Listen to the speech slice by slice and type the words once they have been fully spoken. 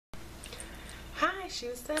Hi,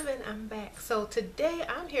 Shoe 7, I'm back. So today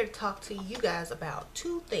I'm here to talk to you guys about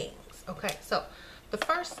two things. Okay, so the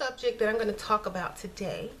first subject that I'm going to talk about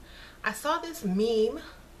today, I saw this meme.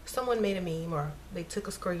 Someone made a meme, or they took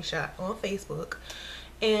a screenshot on Facebook,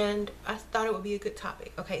 and I thought it would be a good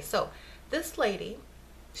topic. Okay, so this lady,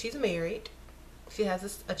 she's married. She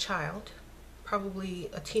has a child, probably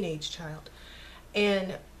a teenage child,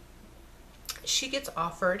 and she gets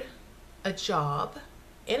offered a job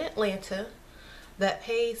in Atlanta that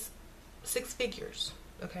pays six figures.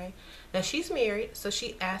 Okay, now she's married, so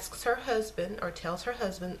she asks her husband, or tells her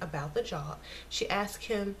husband about the job. She asks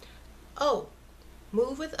him, oh,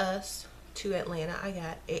 move with us to Atlanta, I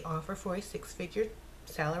got a offer for a six-figure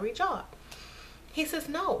salary job. He says,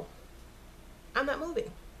 no, I'm not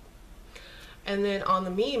moving. And then on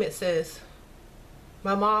the meme it says,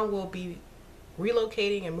 my mom will be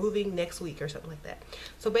relocating and moving next week, or something like that.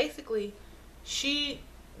 So basically, she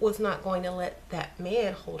was not going to let that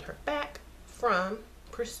man hold her back from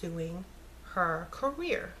pursuing her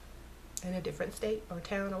career in a different state or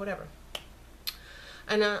town or whatever.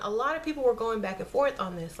 And a lot of people were going back and forth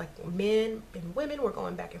on this, like men and women were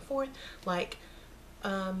going back and forth, like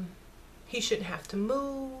he shouldn't have to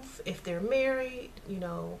move if they're married, you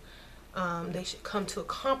know. They should come to a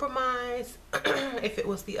compromise. If it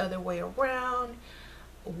was the other way around,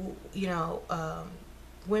 you know,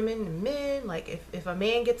 women and men, like if a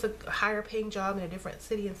man gets a higher paying job in a different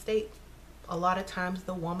city and state, a lot of times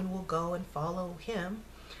the woman will go and follow him.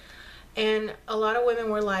 And a lot of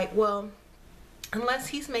women were like, well, unless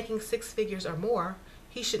he's making six figures or more,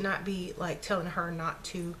 he should not be like telling her not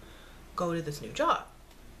to go to this new job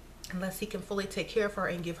unless he can fully take care of her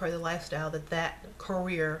and give her the lifestyle that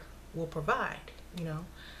career will provide, you know.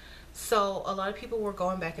 So a lot of people were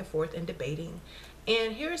going back and forth and debating,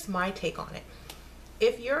 and here's my take on it.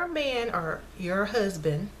 If your man or your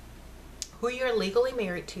husband, who you're legally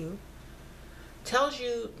married to, tells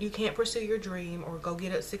you you can't pursue your dream or go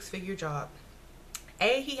get a six-figure job,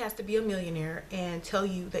 A, he has to be a millionaire and tell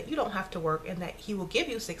you that you don't have to work and that he will give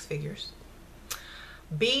you six figures.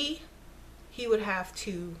 B, he would have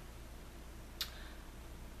to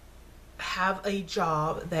have a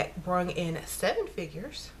job that brung in seven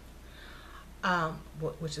figures,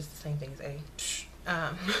 which is the same thing as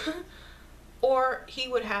A. Or he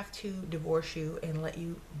would have to divorce you and let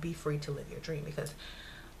you be free to live your dream. Because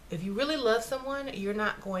if you really love someone, you're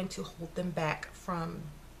not going to hold them back from,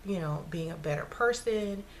 you know, being a better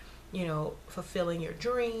person, you know, fulfilling your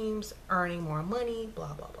dreams, earning more money,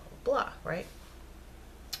 blah, blah, blah, blah, right?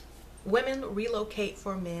 Women relocate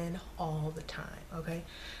for men all the time, okay?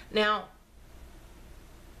 Now,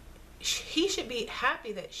 he should be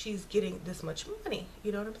happy that she's getting this much money,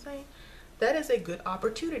 you know what I'm saying? That is a good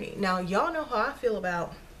opportunity. Now, y'all know how I feel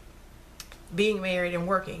about being married and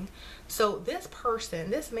working. So this person,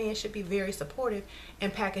 this man, should be very supportive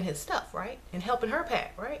and packing his stuff, right? And helping her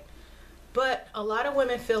pack, right? But a lot of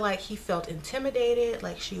women feel like he felt intimidated,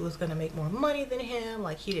 like she was going to make more money than him,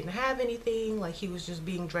 like he didn't have anything, like he was just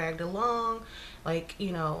being dragged along, like,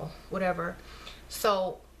 you know, whatever.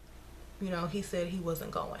 So, you know, he said he wasn't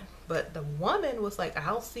going. But the woman was like,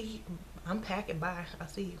 I'll see, I'm packing, bye, I'll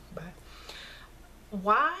see you, bye.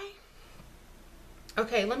 Why?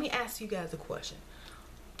 Okay, let me ask you guys a question.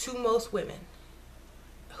 To most women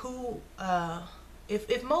who,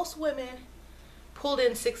 if most women pulled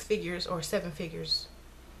in six figures or seven figures,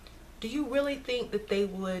 do you really think that they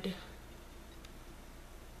would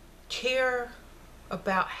care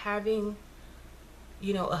about having,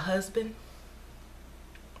 you know, a husband?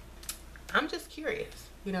 I'm just curious,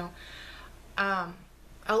 you know. A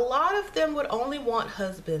lot of them would only want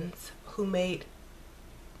husbands who made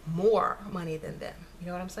more money than them, you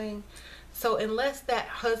know what I'm saying? So unless that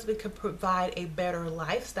husband could provide a better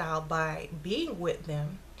lifestyle by being with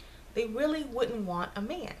them, they really wouldn't want a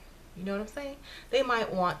man, you know what I'm saying? They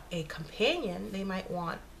might want a companion, they might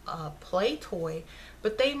want a play toy,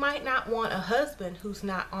 but they might not want a husband who's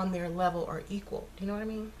not on their level or equal, you know what I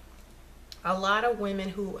mean? A lot of women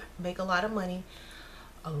who make a lot of money,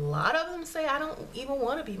 a lot of them say, I don't even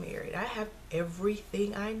want to be married. I have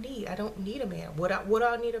everything I need. I don't need a man. What do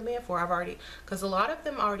I need a man for? Because a lot of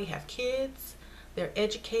them already have kids. They're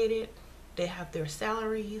educated. They have their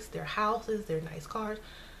salaries, their houses, their nice cars.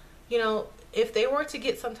 You know, if they were to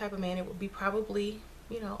get some type of man, it would be probably,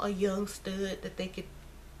 you know, a young stud that they could,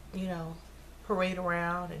 you know, parade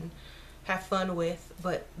around and have fun with,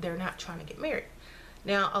 but they're not trying to get married.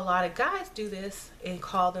 Now, a lot of guys do this and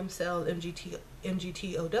call themselves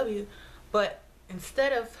MGTOW, but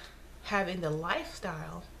instead of having the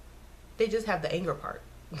lifestyle, they just have the anger part.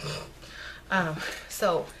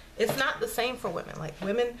 So It's not the same for women. Like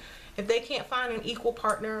women, if they can't find an equal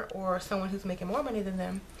partner or someone who's making more money than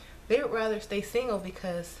them, they would rather stay single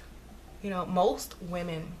because, you know, most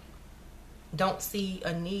women don't see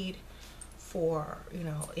a need for, you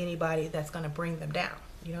know, anybody that's going to bring them down.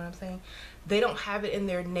 You know what I'm saying? They don't have it in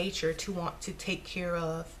their nature to want to take care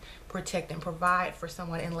of, protect, and provide for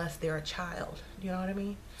someone unless they're a child. You know what I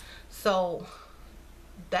mean? So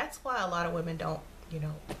that's why a lot of women don't, you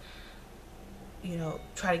know,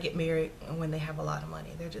 try to get married when they have a lot of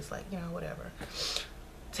money. They're just like, you know, whatever.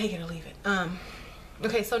 Take it or leave it.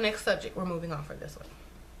 Okay, so next subject. We're moving on for this one.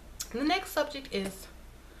 And the next subject is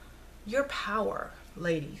your power,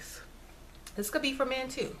 ladies. This could be for men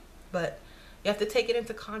too, but you have to take it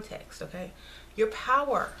into context, okay? Your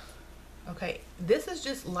power, okay? This is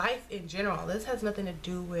just life in general. This has nothing to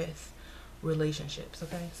do with relationships,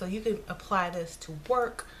 okay? So you can apply this to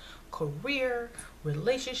work, career,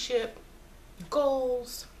 relationship,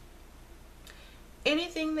 goals,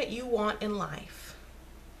 anything that you want in life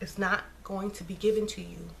is not going to be given to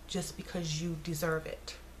you just because you deserve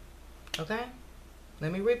it, okay?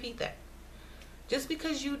 Let me repeat that. Just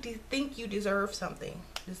because you think you deserve something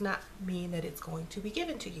does not mean that it's going to be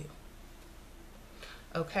given to you.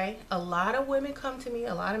 Okay? A lot of women come to me,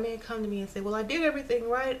 a lot of men come to me and say, well, I did everything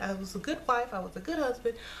right. I was a good wife, I was a good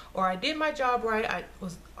husband, or I did my job right. I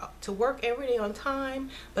was to work every day on time,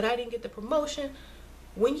 but I didn't get the promotion.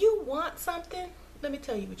 When you want something, let me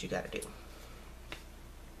tell you what you got to do.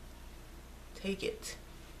 Take it.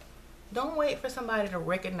 Don't wait for somebody to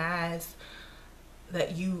recognize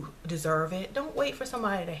that you deserve it. Don't wait for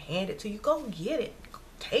somebody to hand it to you. Go get it.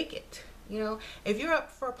 Take it. You know, if you're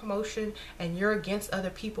up for a promotion and you're against other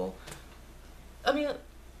people, I mean,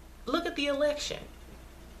 look at the election.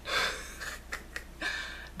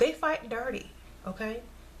 They fight dirty, okay?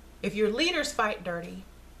 If your leaders fight dirty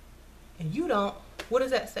and you don't, what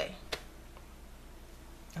does that say?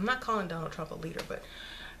 I'm not calling Donald Trump a leader, but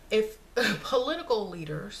if political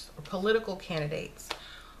leaders or political candidates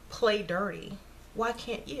play dirty, why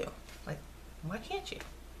can't you? Like, why can't you?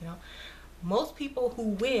 You know, most people who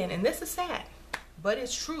win, and this is sad, but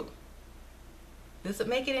it's true. Doesn't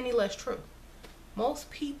make it any less true.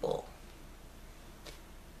 Most people,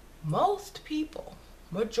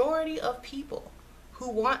 majority of people who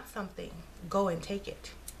want something, go and take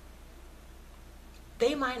it.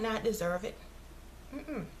 They might not deserve it,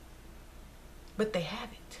 but they have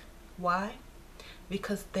it. Why?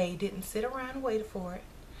 Because they didn't sit around and wait for it.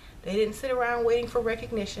 They didn't sit around waiting for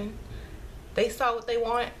recognition. They saw what they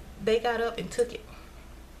wanted. They got up and took it.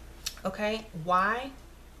 Okay? Why?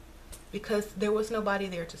 Because there was nobody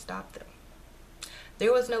there to stop them.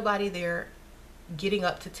 There was nobody there getting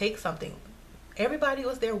up to take something. Everybody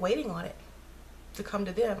was there waiting on it to come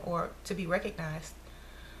to them or to be recognized.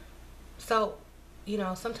 So, you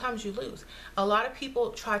know, sometimes you lose. A lot of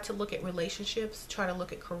people try to look at relationships, try to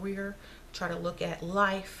look at career, try to look at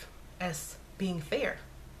life as being fair.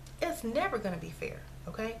 It's never going to be fair,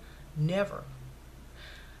 okay? Never.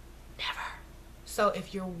 Never. So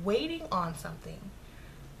if you're waiting on something,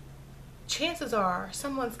 chances are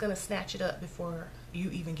someone's going to snatch it up before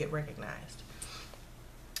you even get recognized.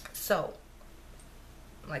 So,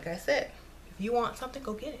 like I said, if you want something,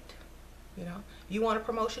 go get it. You know, you want a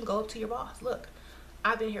promotion, go up to your boss. Look,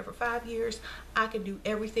 I've been here for 5 years. I can do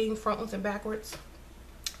everything frontwards and backwards.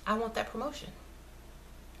 I want that promotion.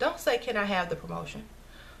 Don't say, can I have the promotion?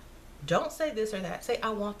 Don't say this or that. Say, I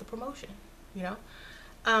want the promotion. You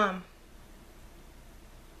know,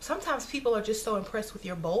 sometimes people are just so impressed with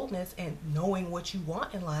your boldness and knowing what you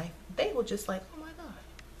want in life, they will just like, oh my God,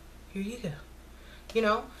 here you go. You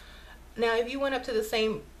know, now if you went up to the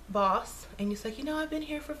same boss and you say, you know, I've been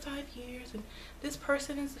here for 5 years and this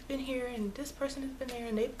person has been here and this person has been there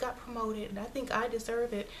and they've got promoted and I think I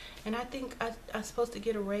deserve it and I think I'm supposed to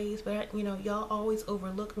get a raise, but you know, y'all always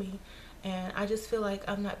overlook me and I just feel like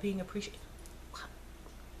I'm not being appreciated.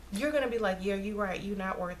 You're gonna be like, yeah, you're right, you're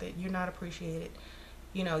not worth it, you're not appreciated.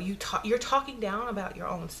 You know, you're talking down about your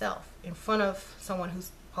own self in front of someone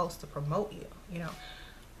who's supposed to promote you. You know,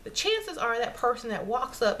 the chances are that person that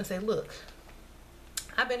walks up and say, look,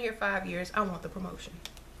 I've been here 5 years, I want the promotion.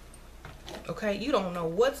 Okay, you don't know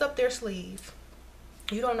what's up their sleeve.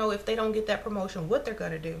 You don't know if they don't get that promotion, what they're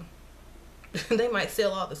gonna do. They might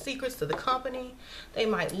sell all the secrets to the company. They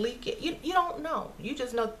might leak it. You don't know. You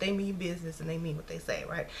just know that they mean business and they mean what they say,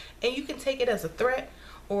 right? And you can take it as a threat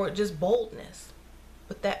or just boldness.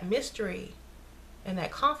 But that mystery and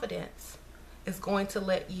that confidence is going to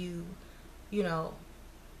let you, you know,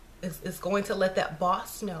 is going to let that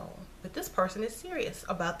boss know that this person is serious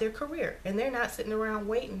about their career. And they're not sitting around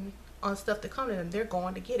waiting on stuff to come to them. They're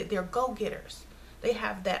going to get it. They're go-getters. They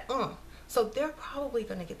have that so they're probably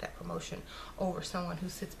going to get that promotion over someone who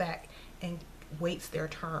sits back and waits their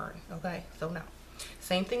turn. Okay, so no.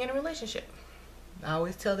 Same thing in a relationship. I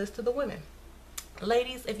always tell this to the women.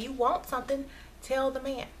 Ladies, if you want something, tell the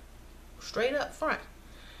man straight up front.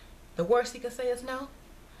 The worst he can say is no,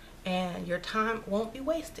 and your time won't be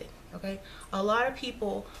wasted. Okay, a lot of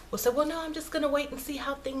people will say, well, no, I'm just gonna wait and see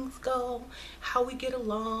how things go, how we get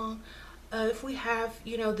along, if we have,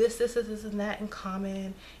 you know, this and that in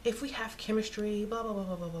common, if we have chemistry, blah blah blah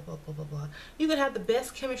blah blah blah blah blah blah. You can have the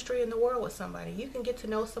best chemistry in the world with somebody. You can get to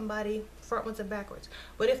know somebody frontwards and backwards,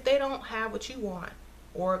 but if they don't have what you want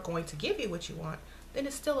or going to give you what you want, then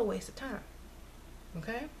it's still a waste of time.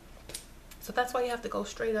 Okay, so that's why you have to go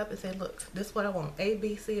straight up and say, look, this is what I want, A,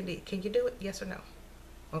 B, C, and D. Can you do it? Yes or no?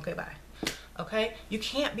 Okay, bye. Okay, you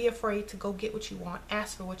can't be afraid to go get what you want,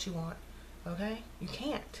 ask for what you want. Okay, you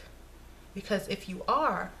can't, because if you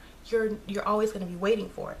are, you're always going to be waiting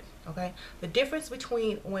for it. Okay, the difference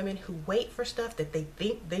between women who wait for stuff that they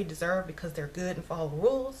think they deserve because they're good and follow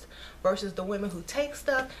rules versus the women who take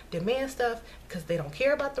stuff, demand stuff because they don't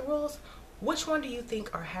care about the rules, which one do you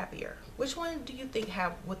think are happier? Which one do you think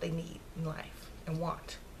have what they need in life and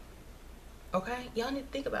want? Okay, y'all need to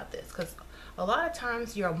think about this, because a lot of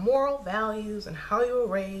times your moral values and how you were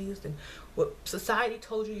raised and what society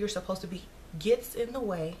told you you're supposed to be gets in the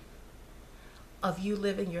way of you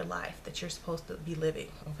living your life that you're supposed to be living.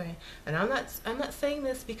 Okay, and I'm not saying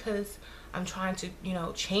this because I'm trying to, you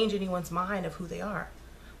know, change anyone's mind of who they are,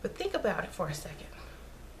 but think about it for a second.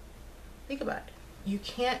 Think about it. You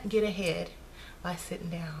can't get ahead by sitting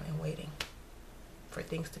down and waiting for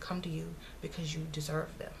things to come to you because you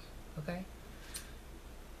deserve them. Okay,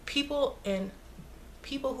 people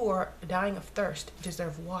who are dying of thirst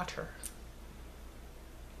deserve water.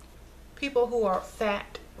 People who are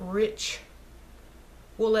fat, rich,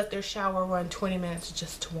 will let their shower run 20 minutes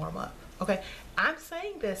just to warm up. Okay, I'm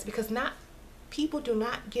saying this because people do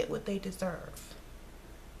not get what they deserve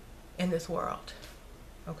in this world.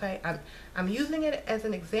 Okay, I'm using it as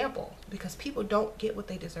an example because people don't get what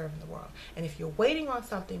they deserve in the world. And if you're waiting on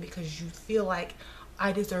something because you feel like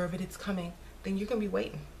I deserve it, it's coming, then you're gonna be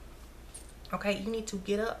waiting. Okay, you need to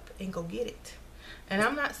get up and go get it. And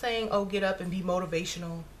I'm not saying, oh, get up and be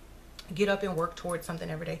motivational, get up and work towards something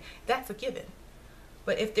every day. That's a given.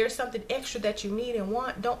 But if there's something extra that you need and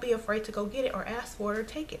want, don't be afraid to go get it or ask for it or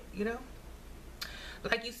take it, you know?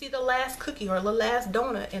 Like you see the last cookie or the last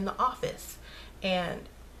donut in the office and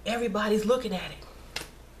everybody's looking at it.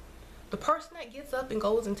 The person that gets up and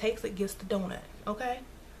goes and takes it gets the donut, okay?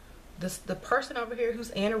 The person over here who's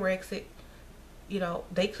anorexic, you know,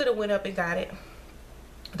 they could have went up and got it.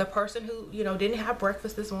 The person who, you know, didn't have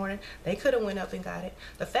breakfast this morning, they could have went up and got it.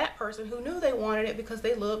 The fat person who knew they wanted it because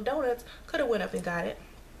they love donuts could have went up and got it.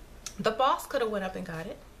 The boss could have went up and got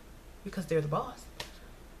it because they're the boss.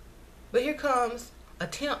 But here comes a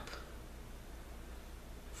temp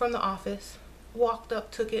from the office, walked up,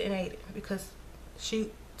 took it, and ate it because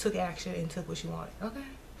she took action and took what she wanted. Okay,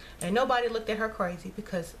 and nobody looked at her crazy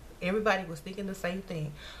because everybody was thinking the same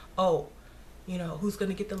thing. Oh, you know, who's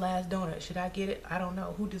gonna get the last donut? Should I get it? I don't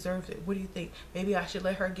know. Who deserves it? What do you think? Maybe I should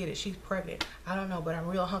let her get it. She's pregnant. I don't know, but I'm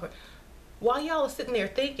real hungry. While y'all are sitting there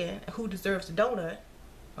thinking who deserves the donut,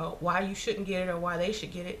 or why you shouldn't get it or why they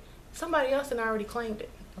should get it, somebody else had already claimed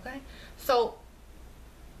it. Okay, so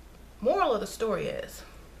moral of the story is,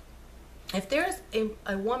 if there's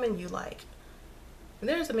a woman you like, if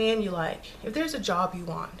there's a man you like, if there's a job you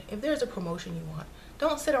want, if there's a promotion you want,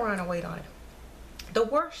 don't sit around and wait on it. The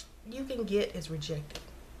worst you can get is rejected.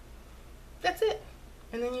 That's it.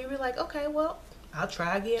 And then you'll be like, okay, well, I'll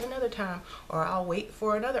try again another time, or I'll wait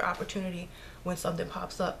for another opportunity when something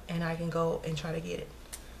pops up and I can go and try to get it.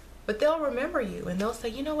 But they'll remember you and they'll say,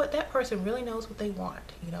 you know what, that person really knows what they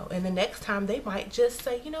want, you know, and the next time they might just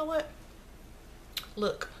say, you know what,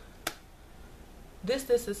 look, this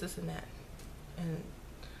and that, and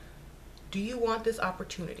do you want this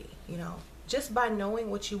opportunity? You know, just by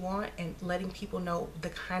knowing what you want and letting people know the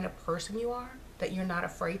kind of person you are, that you're not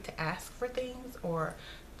afraid to ask for things or,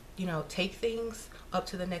 you know, take things up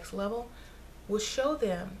to the next level, will show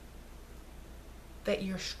them that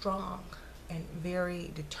you're strong and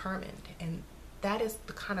very determined. And that is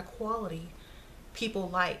the kind of quality people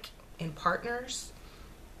like in partners,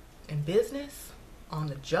 in business, on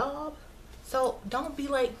the job. So don't be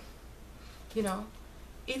like, you know,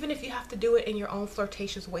 even if you have to do it in your own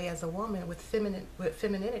flirtatious way as a woman with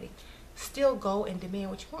femininity, still go and demand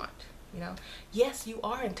what you want, you know. Yes, you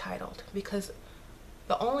are entitled, because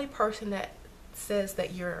the only person that says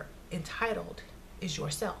that you're entitled is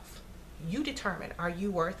yourself. You determine, are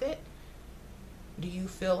you worth it? Do you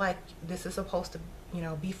feel like this is supposed to, you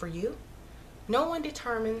know, be for you? No one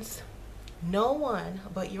determines, no one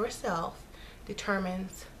but yourself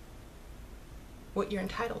determines what you're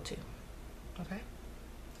entitled to. Okay?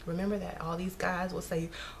 Remember that. All these guys will say,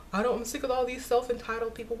 I'm sick of all these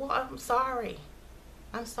self-entitled people. Well, I'm sorry.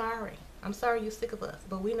 I'm sorry. I'm sorry you're sick of us,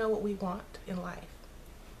 but we know what we want in life.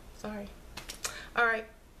 Sorry. All right.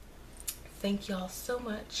 Thank y'all so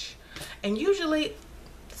much. And usually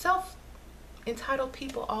self-entitled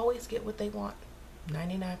people always get what they want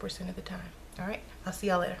 99% of the time. All right. I'll see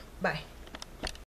y'all later. Bye.